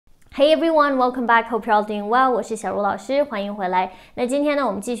Hey everyone, welcome back. Hope you're all doing well. 我是小茹老师，欢迎回来。那今天呢，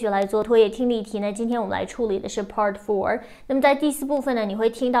我们继续来做托业听力题呢。今天我们来处理的是 Part 4。那么在第4部分呢，你会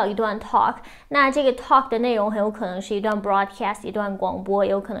听到一段 talk。那这个 talk 的内容很有可能是一段 broadcast， 一段广播，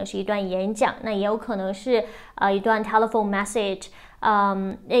也有可能是一段演讲，那也有可能是一段 telephone message。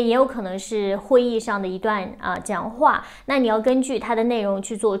也有可能是会议上的一段讲话，那你要根据它的内容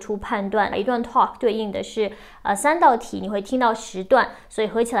去做出判断。一段 talk 对应的是3道题，你会听到10段，所以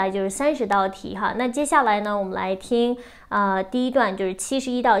合起来就是30道题哈。那接下来呢，我们来听第一段就是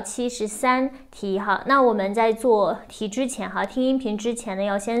71到73题哈。那我们在做题之前哈，听音频之前呢，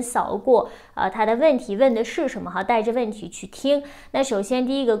要先扫过它的问题问的是什么哈，带着问题去听。那首先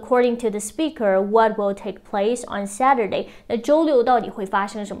第一个 ，According to the speaker, what will take place on Saturday？ 那周六到底会发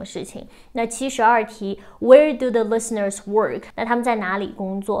生什么事情？那72题 ，Where do the listeners work？ 那他们在哪里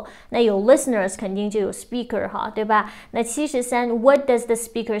工作？那有 listeners 肯定就有 speaker 哈，对吧？那73 ，What does the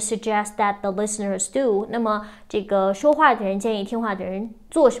speaker suggest that the listeners do？ 那么这个说话的人建议听话的人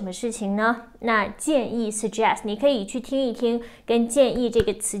做什么事情呢？那建议 suggest， 你可以去听一听跟建议这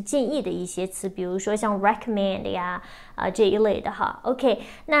个词近义的一些词，比如说像 recommend 呀这一类的哈。OK，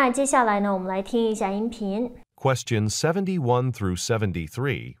 那接下来呢，我们来听一下音频。Questions 71 through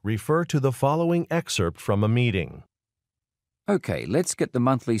 73 refer to the following excerpt from a meeting. Okay, let's get the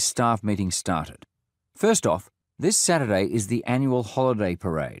monthly staff meeting started. First off, this Saturday is the annual holiday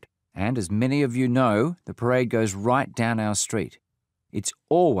parade, and as many of you know, the parade goes right down our street. It's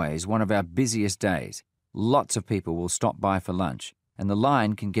always one of our busiest days. Lots of people will stop by for lunch, and the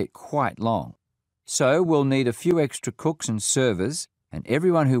line can get quite long. So we'll need a few extra cooks and servers, and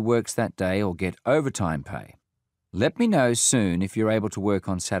everyone who works that day will get overtime pay. Let me know soon if you're able to work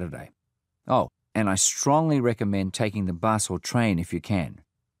on Saturday. Oh, and I strongly recommend taking the bus or train if you can.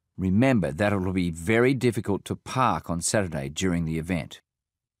 Remember that it will be very difficult to park on Saturday during the event.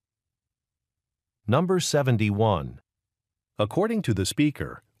 Number 71. According to the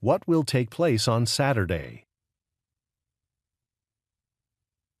speaker, what will take place on Saturday?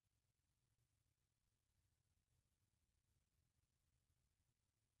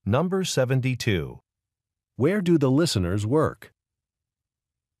 Number 72. Where do the listeners work?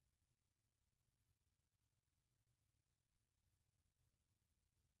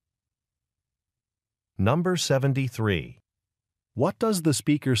 Number 73. What does the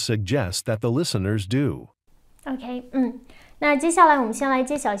speaker suggest that the listeners do? OK， 那接下来我们先来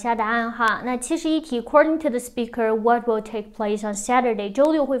揭晓一下答案哈。那71题 ，According to the speaker, what will take place on Saturday？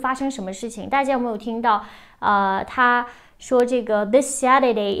 周六会发生什么事情？大家有没有听到？他说这个 This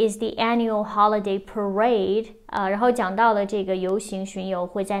Saturday is the annual holiday parade， 然后讲到了这个游行巡游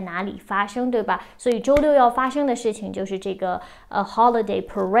会在哪里发生，对吧？所以周六要发生的事情就是这个holiday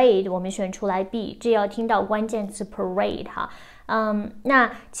parade， 我们选出来 B， 这要听到关键词 parade 哈。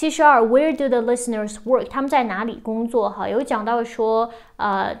那72 Where do the listeners work？ 他们在哪里工作？哈，有讲到说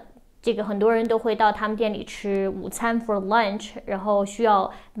这个很多人都会到他们店里吃午餐 for lunch， 然后需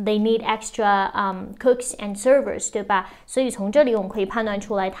要 they need extra cooks and servers， 对吧？所以从这里我们可以判断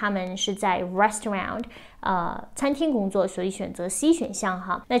出来，他们是在 restaurant 餐厅工作，所以选择 C 选项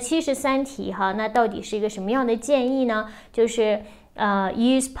哈。那73题哈，那到底是一个什么样的建议呢？就是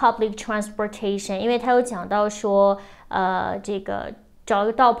use public transportation， 因为他有讲到说这个找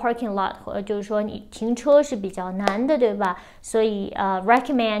到 parking lot， 就是说你停车是比较难的，对吧？所以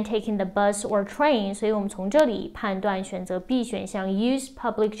recommend taking the bus or train， 所以我们从这里判断选择 B 选项 use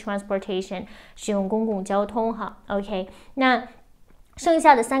public transportation， 使用公共交通哈。OK， 那剩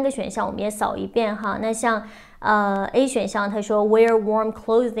下的3个选项我们也扫一遍哈。那像A 选项他说 wear warm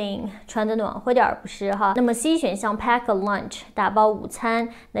clothing， 穿得暖和点不是哈。那么 C 选项 pack a lunch， 打包午餐。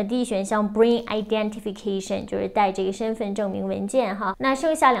那 D 选项 bring identification， 就是带这个身份证明文件哈。那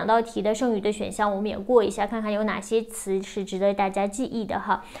剩下2道题的剩余的选项我们也过一下，看看有哪些词是值得大家记忆的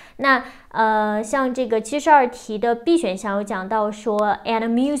哈。那像这个72题的 B 选项有讲到说 an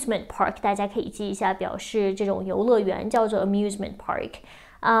amusement park， 大家可以记一下，表示这种游乐园叫做 amusement park。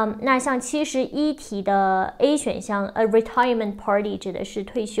那像71题的 A 选项 a retirement party 指的是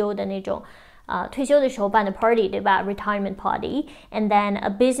退休的那种退休的时候办的 party， 对吧？ retirement party and then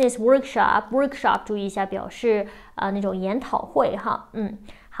a business workshop 注意一下，表示那种研讨会哈。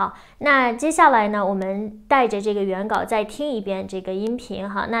好，那接下来呢，我们带着这个原稿再听一遍这个音频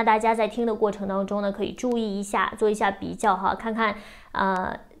哈。那大家在听的过程当中呢，可以注意一下，做一下比较哈，看看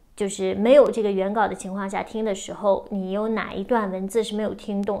就是没有这个原稿的情况下听的时候，你有哪一段文字是没有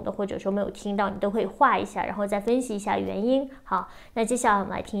听懂的，或者说没有听到，你都可以画一下，然后再分析一下原因。好，那接下来我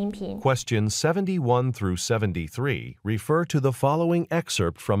们来听音频。Questions 71 through 73 refer to the following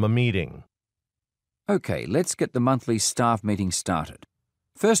excerpt from a meeting. Okay, let's get the monthly staff meeting started.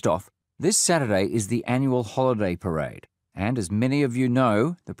 First off, this Saturday is the annual holiday parade, and as many of you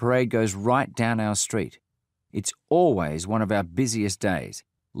know, the parade goes right down our street. It's always one of our busiest days.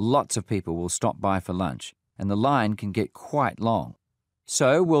 Lots of people will stop by for lunch, and the line can get quite long.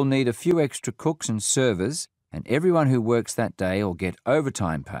 So we'll need a few extra cooks and servers, and everyone who works that day will get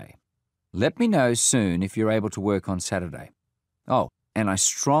overtime pay. Let me know soon if you're able to work on Saturday. Oh, and I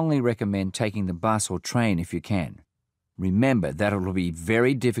strongly recommend taking the bus or train if you can. Remember that it will be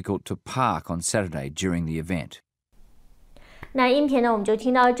very difficult to park on Saturday during the event. 那音频呢，我们就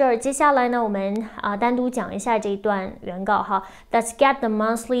听到这儿。接下来呢，我们单独讲一下这一段原稿哈。Let's get the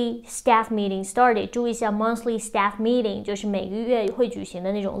monthly staff meeting started。注意一下 monthly staff meeting 就是每个月会举行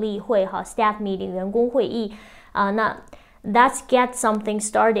的那种例会哈 ，staff meeting 员工会议那 Let's get something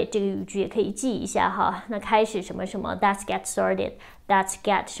started 这个语句也可以记一下哈。那开始什么什么 ，Let's get started。Let's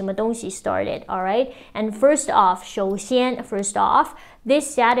get 什么东西 started, all right? And first off, 首先 first off,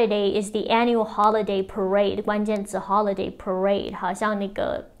 this Saturday is the annual holiday parade. 关键词 holiday parade， 好像那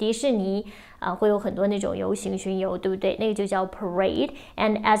个迪士尼会有很多那种游行巡游，对不对？那个就叫 parade.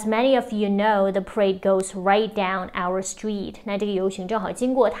 And as many of you know, the parade goes right down our street. 那这个游行正好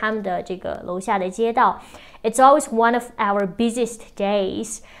经过他们的这个楼下的街道。It's always one of our busiest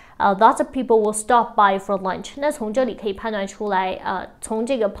days. Lots of people will stop by for lunch. 那从这里可以判断出来，从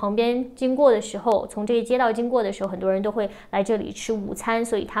这个旁边经过的时候，从这个街道经过的时候，很多人都会来这里吃午餐，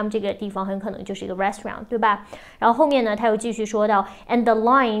所以他们这个地方很可能就是一个 restaurant， 对吧？然后后面呢，他又继续说到 ，and the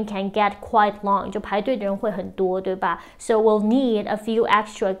line can get quite long， 就排队的人会很多，对吧 ？So we'll need a few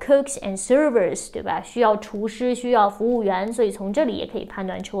extra cooks and servers， 对吧？需要厨师，需要服务员，所以从这里也可以判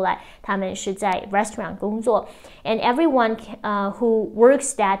断出来，他们是在 restaurant 工作。And everyone who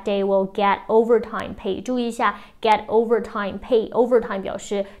works that day will get overtime pay. 注意一下 get overtime pay. Overtime 表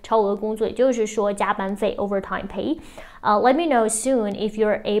示超额工作，也就是说加班费 overtime pay. Let me know soon if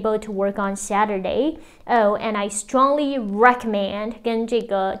you're able to work on Saturday. Oh, and I strongly recommend 跟这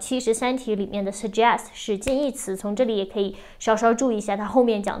个73题里面的 suggest 是近义词，从这里也可以稍稍注意一下，它后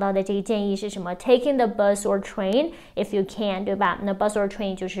面讲到的这个建议是什么 ？Taking the bus or train if you can， 对吧？那 bus or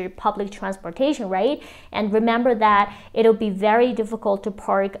train 就是 public transportation, right? And remember that it'll be very difficult to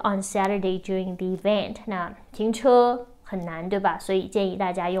park on Saturday during the event. 那停车很难，对吧？所以建议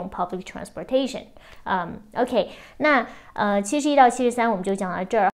大家用 public transportation。OK， 那71到73我们就讲到这儿。